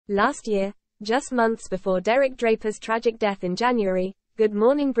Last year, just months before Derek Draper's tragic death in January, Good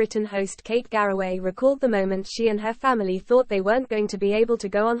Morning Britain host Kate Garraway recalled the moment she and her family thought they weren't going to be able to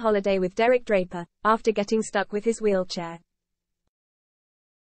go on holiday with Derek Draper, after getting stuck with his wheelchair.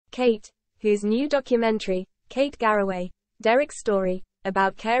 Kate, whose new documentary, Kate Garraway, Derek's Story,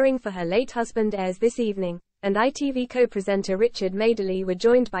 about caring for her late husband airs this evening, and ITV co-presenter Richard Madeley were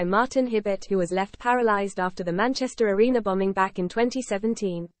joined by Martin Hibbert, who was left paralysed after the Manchester Arena bombing back in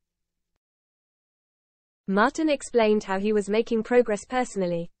 2017. Martin explained how he was making progress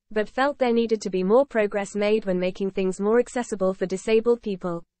personally, but felt there needed to be more progress made when making things more accessible for disabled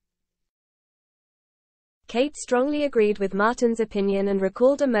people. Kate strongly agreed with Martin's opinion and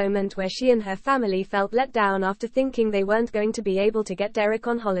recalled a moment where she and her family felt let down after thinking they weren't going to be able to get Derek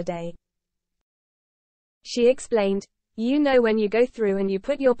on holiday. She explained, "You know when you go through and you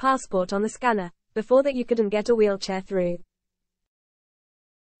put your passport on the scanner, before that you couldn't get a wheelchair through.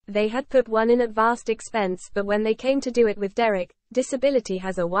 They had put one in at vast expense, but when they came to do it with Derek, disability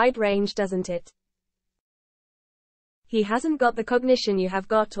has a wide range, doesn't it? He hasn't got the cognition you have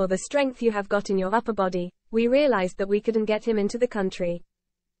got or the strength you have got in your upper body. We realized that we couldn't get him into the country.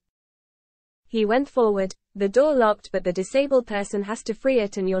 He went forward, the door locked, but the disabled person has to free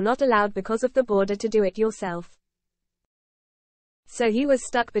it and you're not allowed because of the border to do it yourself. So he was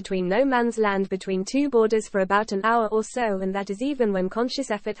stuck between no man's land between two borders for about an hour or so, and that is even when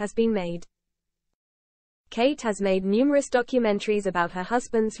conscious effort has been made." Kate has made numerous documentaries about her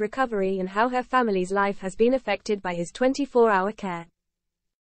husband's recovery and how her family's life has been affected by his 24-hour care.